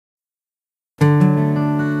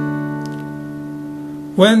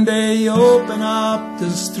When they opened up the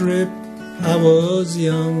strip, I was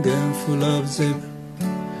young and full of zip.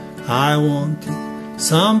 I wanted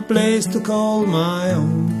some place to call my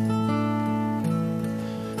own,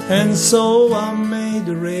 and so I made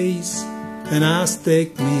a race, and I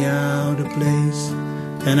staked me out a place,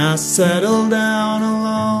 and I settled down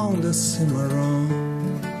along the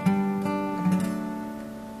Cimarron.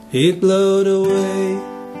 It blowed away,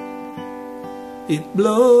 it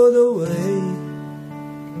blowed away,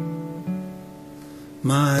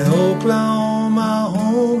 my Oklahoma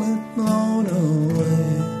home, it blown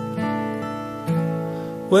away.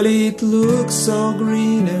 Well, it looked so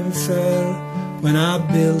green and fair when I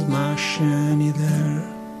built my shanty there.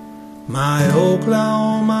 My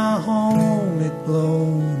Oklahoma home, it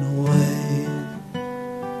blown away.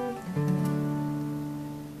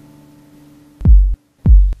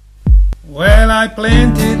 Well, I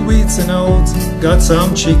planted weeds and oats, got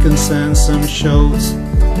some chickens and some shows,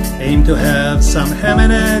 aimed to have some ham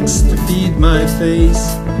and eggs to feed my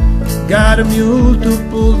face. Got a mule to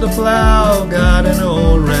pull the plow, got an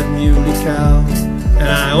old red muley cow, and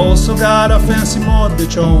I also got a fancy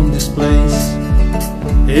mortgage on this place.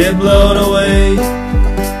 It blowed away,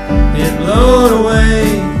 it blowed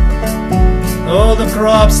away, all the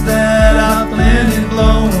crops that I planted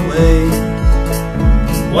blown away.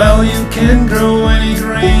 Well, you can grow any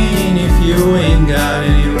grain if you ain't got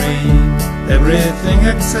any rain. Everything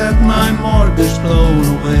except my mortgage blown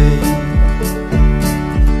away.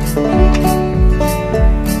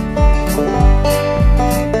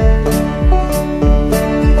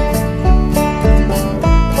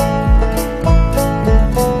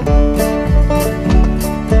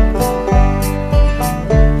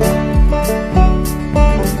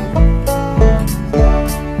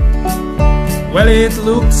 Well, it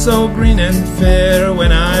looked so green and fair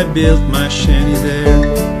when I built my shanty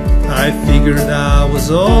there. I figured I was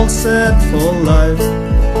all set for life.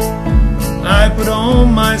 I put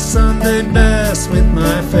on my Sunday best with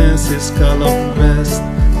my fancy scallop vest.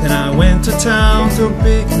 Then I went to town to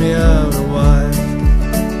pick me out a wife.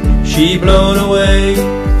 She blowed away,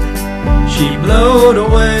 she blowed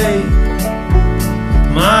away,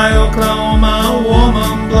 my Oklahoma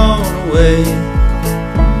woman blown away.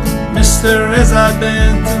 Mister, as I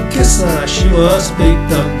bent to kiss her, she was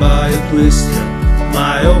picked up by a twister.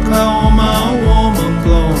 My Oklahoma woman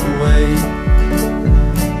blown away.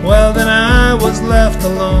 Well, then I was left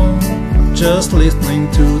alone, just listening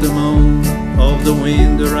to the moan of the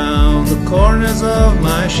wind around the corners of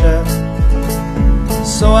my shack.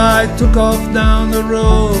 So I took off down the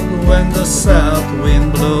road when the south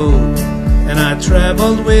wind blowed, and I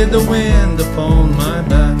traveled with the wind upon my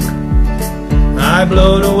back. I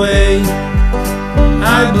blowed away,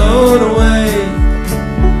 I blowed away,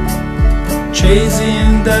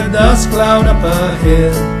 chasing the dust cloud up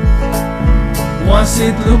ahead. Once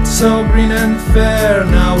it looked so green and fair,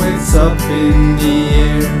 now it's up in the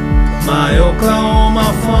air. My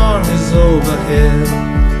Oklahoma farm is overhead.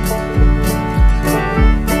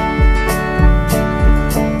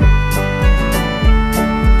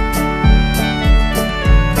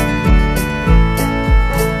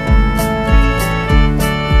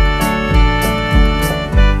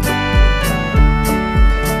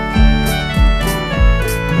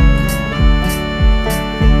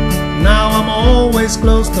 Always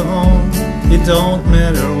close to home, it don't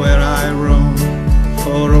matter where I roam,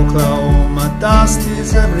 for Oklahoma dust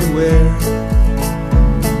is everywhere.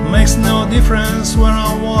 Makes no difference where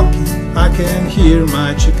I'm walking, I can hear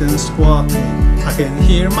my chickens squawking, I can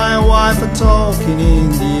hear my wife talking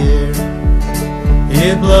in the air.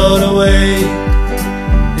 It blowed away,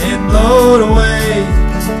 it blowed away,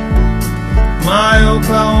 my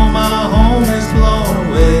Oklahoma home is blown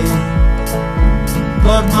away.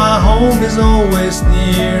 But my home is always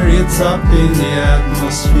near, it's up in the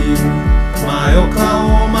atmosphere. My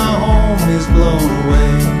Oklahoma home is blown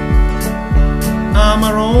away. I'm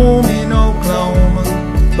a roam in Oklahoma,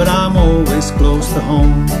 but I'm always close to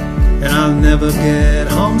home, and I'll never get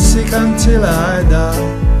homesick until I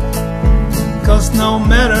die. 'Cause no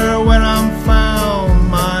matter where I'm found,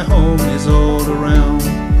 my home is all around.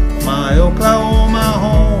 My Oklahoma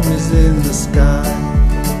home is in the sky.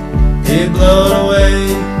 It blowed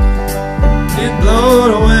away, it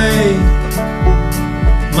blowed away,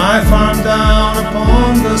 my farm down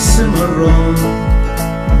upon the Cimarron.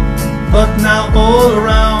 But now all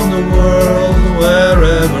around the world,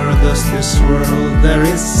 wherever dust is swirled, there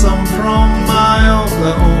is some from my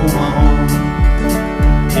Oklahoma home.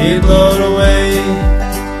 It blowed away,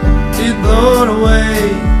 it blowed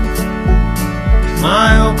away, my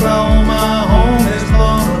Oklahoma home is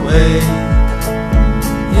blown away.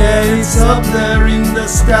 Yeah, it's up there in the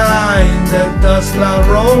sky in that dust cloud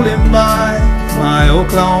rolling by. My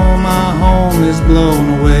Oklahoma home is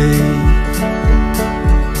blown away.